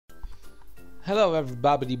Hello,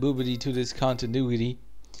 everybody boobity to this continuity.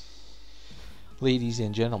 Ladies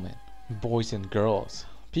and gentlemen, boys and girls,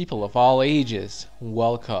 people of all ages,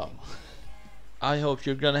 welcome. I hope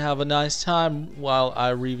you're gonna have a nice time while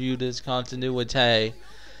I review this continuity.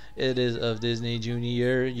 It is of Disney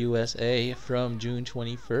Junior USA from June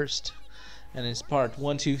 21st, and it's part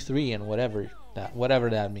 1, 2, 3, and whatever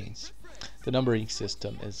that means. The numbering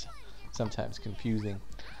system is sometimes confusing.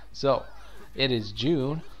 So, it is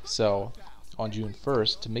June, so on June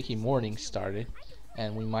 1st, Mickey Mornings started,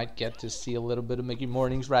 and we might get to see a little bit of Mickey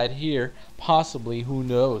Mornings right here. Possibly, who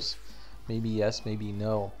knows? Maybe yes, maybe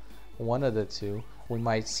no. One of the two. We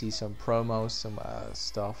might see some promos, some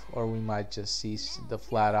stuff, or we might just see the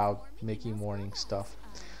flat out Mickey Morning stuff.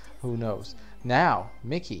 Who knows? Now,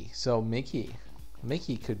 Mickey. So Mickey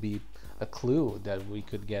could be a clue that we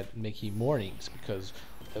could get Mickey Mornings because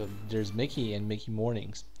there's Mickey and Mickey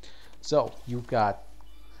Mornings. So you've got,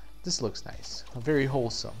 this looks nice, very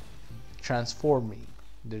wholesome, transforming.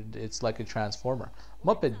 It's like a transformer.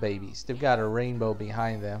 Muppet Babies, they've got a rainbow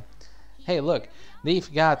behind them. Hey, look,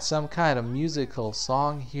 they've got some kind of musical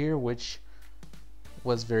song here, which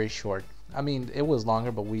was very short. I mean, it was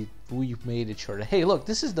longer, but we made it shorter. Hey, look,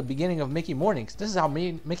 this is the beginning of Mickey Mornings. This is how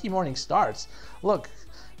Mickey Mornings starts. Look,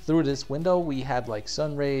 through this window, we had like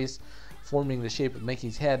sun rays forming the shape of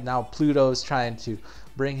Mickey's head. Now Pluto's trying to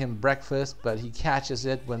bring him breakfast, but he catches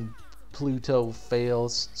it when Pluto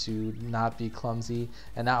fails to not be clumsy,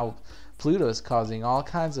 and now Pluto is causing all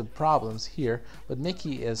kinds of problems here, but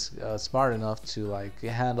Mickey is smart enough to like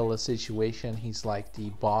handle a situation. He's like the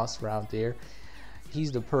boss around there.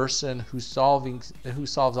 He's the person who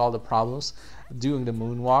solves all the problems, doing the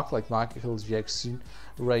moonwalk like Michael Jackson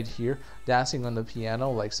right here, dancing on the piano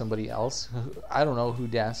like somebody else. I don't know who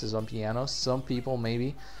dances on piano. Some people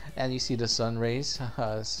maybe. And you see the sun rays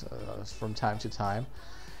from time to time.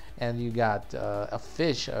 And you got a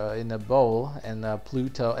fish in a bowl, and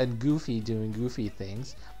Pluto and Goofy doing goofy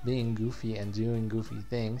things, being goofy and doing goofy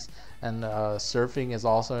things, and surfing is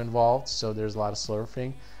also involved. So there's a lot of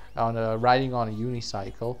surfing. Riding on a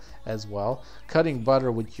unicycle as well. Cutting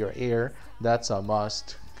butter with your ear, that's a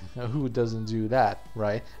must. Who doesn't do that,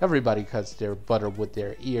 right? Everybody cuts their butter with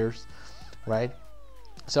their ears, right?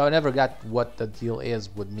 So I never got what the deal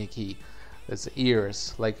is with Mickey. His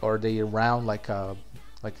ears, like, are they round like a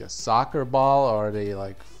soccer ball, or are they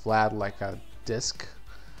like flat like a disc?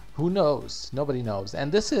 Who knows? Nobody knows.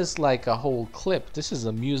 And this is like a whole clip. This is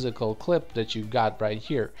a musical clip that you got right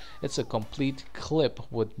here. It's a complete clip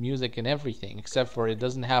with music and everything, except for it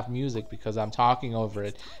doesn't have music because I'm talking over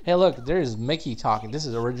it. Hey, look, there's Mickey talking. This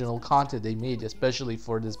is original content they made especially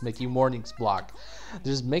for this Mickey Mornings block.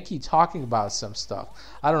 There's Mickey talking about some stuff.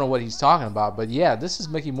 I don't know what he's talking about, but yeah, this is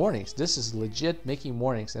Mickey Mornings. This is legit Mickey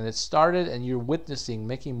Mornings, and it started, and you're witnessing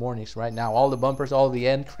Mickey Mornings right now. All the bumpers, all the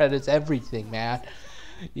end credits, everything, man.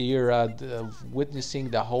 You're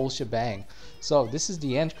witnessing the whole shebang. So this is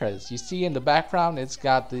the end credits. You see in the background, it's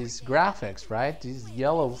got these graphics, right? These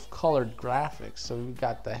yellow colored graphics. So we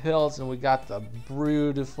got the hills, and we got the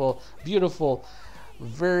beautiful,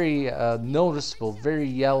 very noticeable, very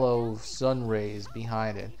yellow sun rays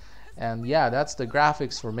behind it. And yeah, that's the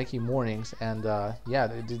graphics for Mickey Mornings. And yeah,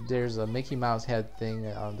 there's a Mickey Mouse head thing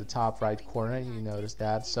on the top right corner. You notice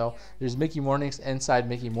that. So there's Mickey Mornings inside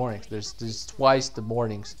Mickey Mornings. There's twice the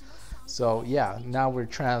mornings. So yeah, now we're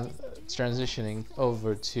transitioning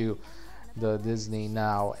over to the Disney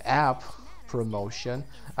Now app promotion.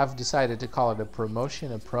 I've decided to call it a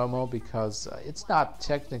promo, because it's not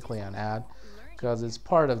technically an ad, because it's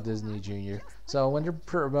part of Disney Junior. So when they're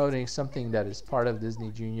promoting something that is part of Disney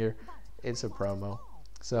Junior, it's a promo,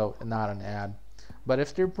 so not an ad. But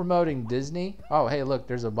if they're promoting Disney, oh hey, look,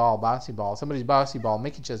 there's a ball, bouncy ball, somebody's bouncy ball.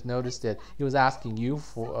 Mickey just noticed it. He was asking you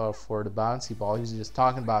for the bouncy ball. He was just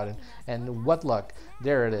talking about it, and what luck,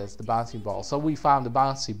 there it is, the bouncy ball. So we found the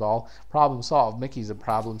bouncy ball. Problem solved. Mickey's a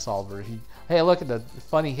problem solver. Hey, look at the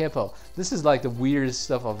funny hippo. This is like the weirdest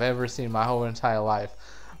stuff I've ever seen in my whole entire life.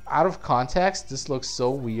 Out of context, this looks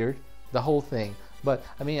so weird, the whole thing. But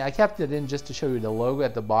I mean, I kept it in just to show you the logo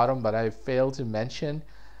at the bottom, but I failed to mention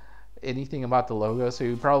anything about the logo, so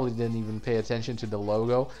you probably didn't even pay attention to the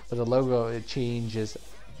logo. But the logo, it changes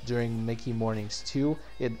during Mickey Mornings 2.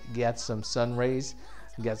 It gets some sun rays,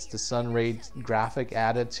 gets the sun ray graphic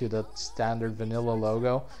added to the standard vanilla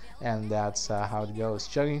logo, and that's how it goes.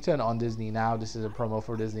 Chuggington on Disney Now. This is a promo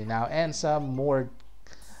for Disney Now, and some more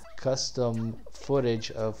custom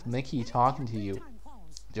footage of Mickey talking to you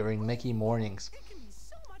during Mickey Mornings.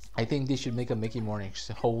 I think they should make a Mickey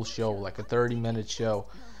Mornings whole show, like a 30-minute show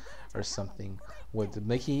or something, with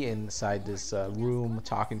Mickey inside this room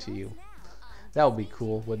talking to you. That would be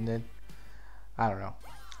cool, wouldn't it? I don't know.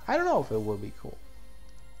 I don't know if it will be cool.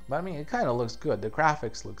 But I mean, it kind of looks good. The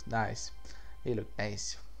graphics looks nice. They look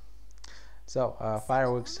nice. So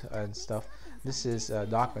fireworks and stuff. This is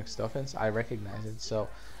Doc McStuffins. I recognize it. So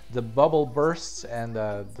the bubble bursts and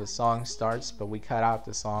the song starts, but we cut out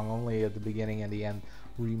the song. Only at the beginning and the end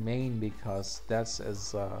remain, because that's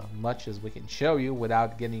as much as we can show you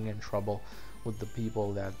without getting in trouble with the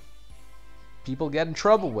people that people get in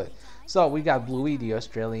trouble with. So we got Bluey, the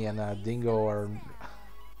Australian dingo, or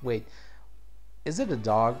wait, is it a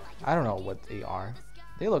dog? I don't know what they are.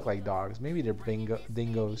 They look like dogs. Maybe they're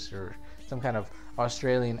dingoes or some kind of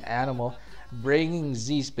Australian animal, bringing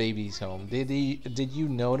Zeus babies home. Did you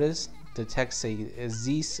notice the text say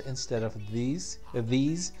Zeus instead of these?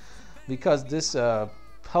 Because this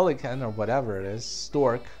pelican, or whatever it is,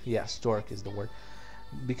 stork. Yeah, stork is the word.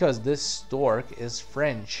 Because this stork is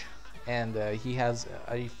French, and he has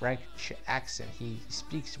a French accent. He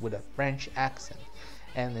speaks with a French accent.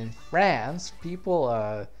 And in France, people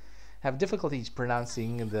have difficulties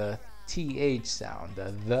pronouncing the th sound,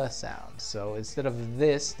 the sound. So instead of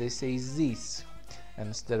this, they say this, and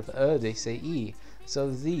instead of they say e.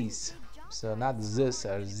 So these. So not this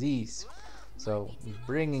or these. So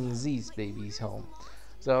bringing these babies home.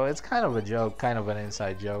 So it's kind of a joke, kind of an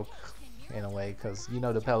inside joke in a way, because you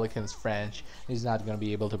know the pelican's French. He's not going to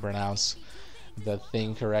be able to pronounce the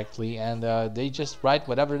thing correctly, and they just write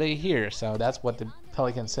whatever they hear. So that's what the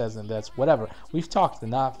pelican says, and that's whatever. We've talked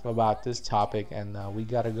enough about this topic, and we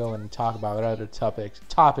gotta go and talk about other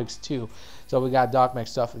topics too. So we got Doc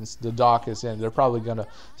McStuffins. The doc is in. They're probably gonna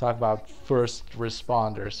talk about first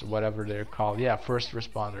responders, whatever they're called. Yeah, first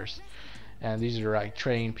responders. And these are like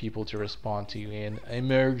trained people to respond to you in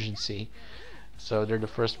emergency. So they're the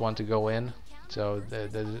first one to go in. So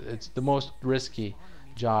it's the most risky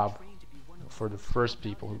job for the first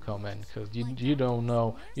people who come in, because you don't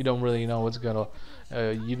really know what's gonna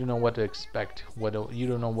you don't know what to expect, you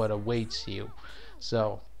don't know what awaits you.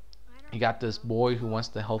 So you got this boy who wants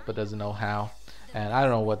to help but doesn't know how, and I don't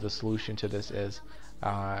know what the solution to this is.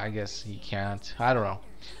 I guess he can't. I don't know.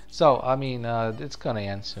 So I mean, it's gonna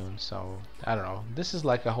end soon, so I don't know. This is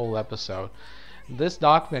like a whole episode. This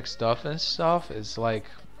Doc McStuffins stuff is like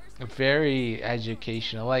very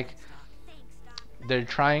educational. Like they're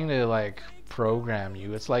trying to like program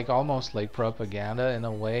you. It's like almost like propaganda in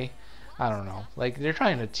a way. I don't know. Like they're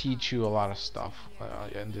trying to teach you a lot of stuff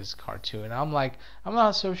in this cartoon. I'm like, I'm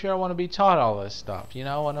not so sure I want to be taught all this stuff. You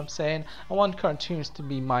know what I'm saying? I want cartoons to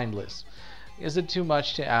be mindless. Is it too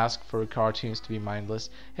much to ask for cartoons to be mindless?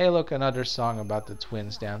 Hey, look, another song about the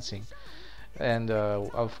twins dancing. And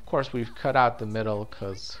of course we've cut out the middle,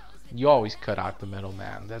 because you always cut out the middle,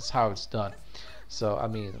 man. That's how it's done. So I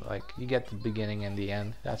mean, like, you get the beginning and the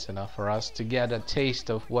end. That's enough for us to get a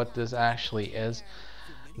taste of what this actually is.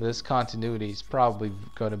 This continuity is probably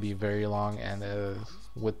going to be very long, and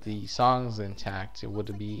with the songs intact, it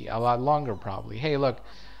would be a lot longer probably. Hey, look,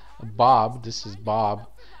 Bob. This is Bob,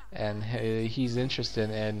 and he's interested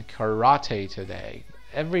in karate today.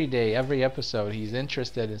 Every day, every episode, he's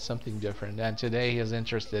interested in something different, and today he is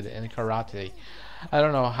interested in karate. I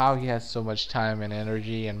don't know how he has so much time and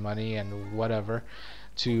energy and money and whatever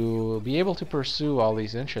to be able to pursue all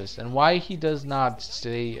these interests, and why he does not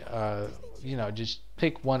stay, just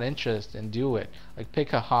pick one interest and do it, like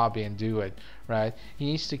pick a hobby and do it, right? He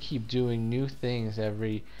needs to keep doing new things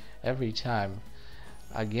every time,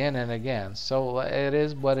 again and again. So it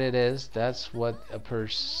is what it is. That's what a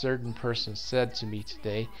certain person said to me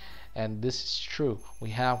today, and this is true.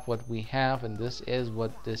 We have what we have, and this is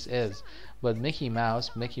what this is. But Mickey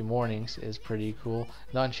Mouse, Mickey Mornings is pretty cool,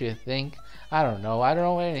 don't you think? I don't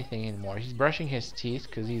know anything anymore. He's brushing his teeth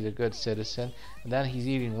because he's a good citizen, and then he's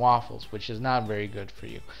eating waffles, which is not very good for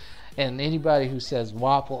you. And anybody who says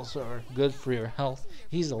waffles are good for your health,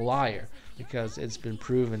 he's a liar, because it's been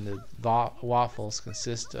proven that waffles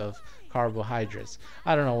consist of carbohydrates.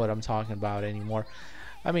 I don't know what I'm talking about anymore.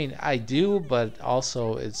 I mean, I do, but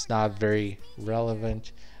also it's not very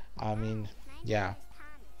relevant. I mean, yeah.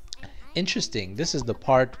 Interesting. This is the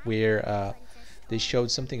part where they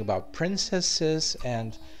showed something about princesses,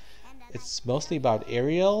 and it's mostly about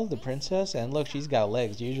Ariel, the princess. And look, she's got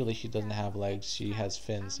legs. Usually she doesn't have legs. She has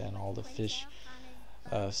fins and all the fish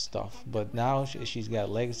stuff. But now she's got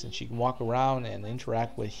legs, and she can walk around and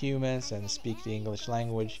interact with humans and speak the English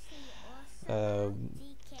language.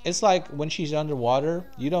 It's like when she's underwater,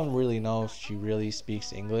 you don't really know if she really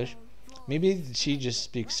speaks English. Maybe she just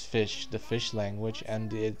speaks fish, the fish language,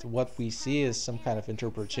 and what we see is some kind of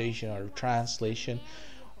interpretation or translation,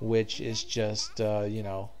 which is just,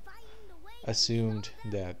 assumed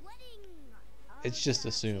that it's just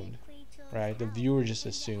assumed, right? The viewer just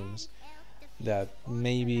assumes. that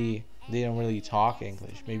maybe they don't really talk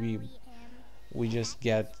English. Maybe we just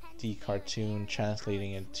get the cartoon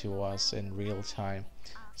translating it to us in real time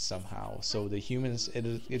somehow. So the humans,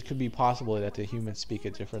 it could be possible that the humans speak a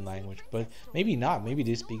different language, but maybe not. Maybe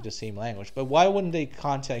they speak the same language. But why wouldn't they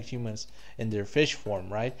contact humans in their fish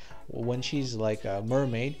form, right? When she's like a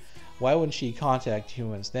mermaid, why wouldn't she contact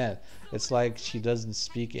humans then? It's like she doesn't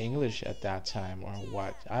speak English at that time or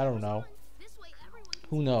what? I don't know.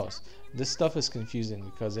 Who knows? This stuff is confusing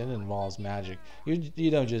because it involves magic.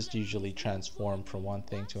 You don't just usually transform from one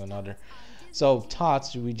thing to another. So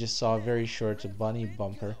Tots, we just saw very short bunny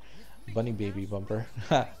bumper, bunny baby bumper.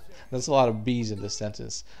 That's a lot of B's in this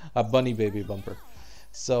sentence. A bunny baby bumper.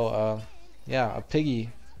 So yeah, a piggy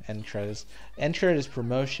end credits. End credits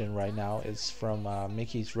promotion right now is from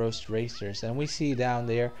Mickey's Roast Racers, and we see down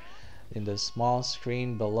there in the small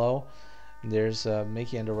screen below, there's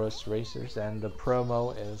Mickey and the Roast Racers, and the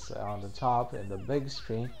promo is on the top in the big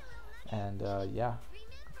screen. And yeah,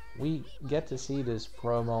 we get to see this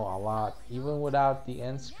promo a lot, even without the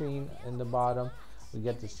end screen in the bottom. We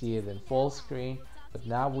get to see it in full screen, but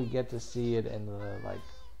now we get to see it in the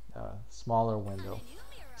smaller window.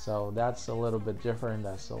 So that's a little bit different.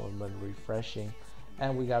 That's a little bit refreshing.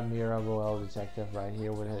 And we got Mirabel Detective right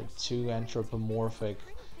here with her two anthropomorphic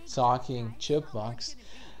talking chipmunks.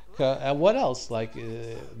 And what else? Like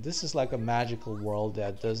this is like a magical world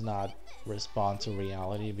that does not respond to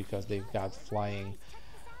reality because they've got flying.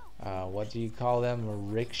 What do you call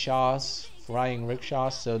them? Rickshaws, flying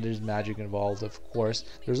rickshaws. So there's magic involved, of course.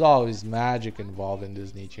 There's always magic involved in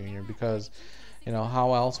Disney Junior because, you know,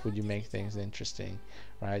 how else would you make things interesting,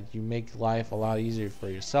 right? You make life a lot easier for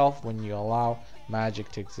yourself when you allow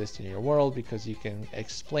magic to exist in your world, because you can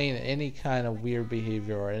explain any kind of weird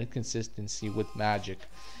behavior or inconsistency with magic,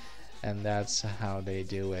 and that's how they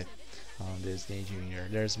do it on Disney Junior.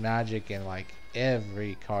 There's magic in like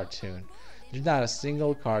every cartoon. There's not a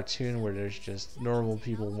single cartoon where there's just normal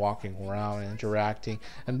people walking around and interacting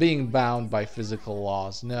and being bound by physical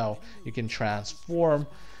laws. No, you can transform.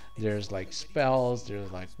 There's like spells,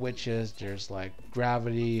 there's like witches, there's like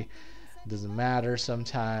gravity, doesn't matter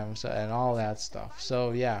sometimes, and all that stuff.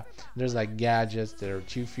 So yeah, there's like gadgets that are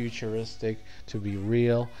too futuristic to be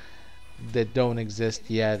real, that don't exist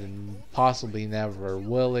yet and possibly never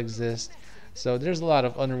will exist. So there's a lot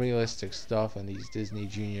of unrealistic stuff in these Disney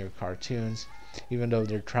Junior cartoons, even though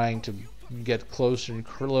they're trying to get closer and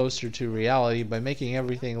closer to reality by making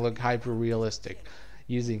everything look hyper realistic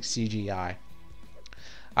using CGI.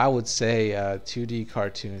 I would say 2D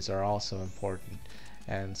cartoons are also important,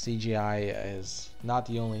 and CGI is not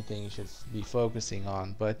the only thing you should be focusing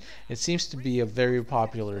on, but it seems to be a very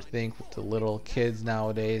popular thing with the little kids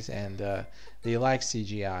nowadays, and they like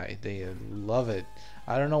CGI. They love it.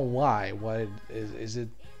 I don't know why. What is it?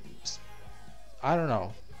 I don't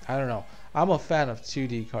know. I'm a fan of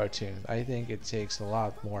 2D cartoons. I think it takes a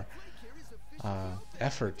lot more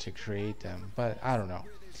effort to create them, but I don't know.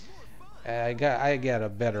 I get a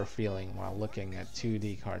better feeling while looking at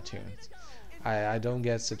 2D cartoons. I don't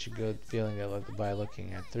get such a good feeling by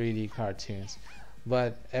looking at 3D cartoons,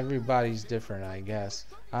 but everybody's different, I guess.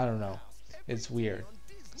 I don't know. It's weird.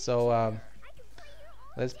 So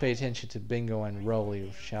let's pay attention to Bingo and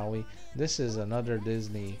Rolly, shall we? This is another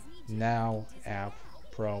Disney Now app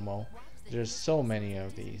promo. There's so many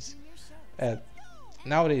of these.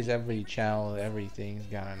 Nowadays, every channel, everything's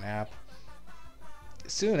got an app.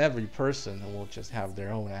 Soon every person will just have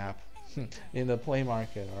their own app in the Play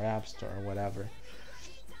Market or App Store or whatever.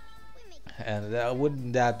 And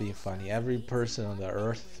wouldn't that be funny? Every person on the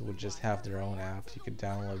earth would just have their own app. You could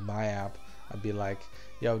download my app. I'd be like,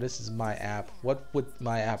 yo, this is my app. What would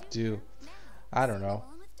my app do? I don't know.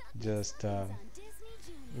 Just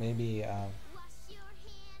maybe I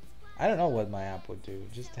don't know what my app would do.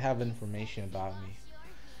 Just have information about me.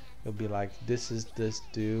 It'll be like, this is this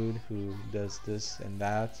dude who does this and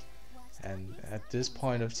that, and at this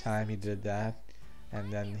point of time he did that,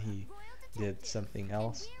 and then he did something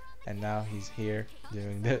else, and now he's here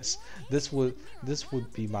doing this. This would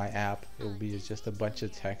be my app. It will be just a bunch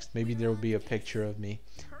of text. Maybe there will be a picture of me.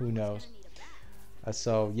 Who knows?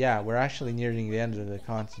 So yeah, we're actually nearing the end of the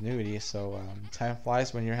continuity, so time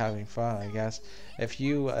flies when you're having fun, I guess. If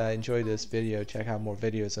you enjoyed this video, check out more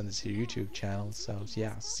videos on this YouTube channel. So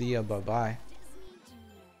yeah, see ya, bye bye.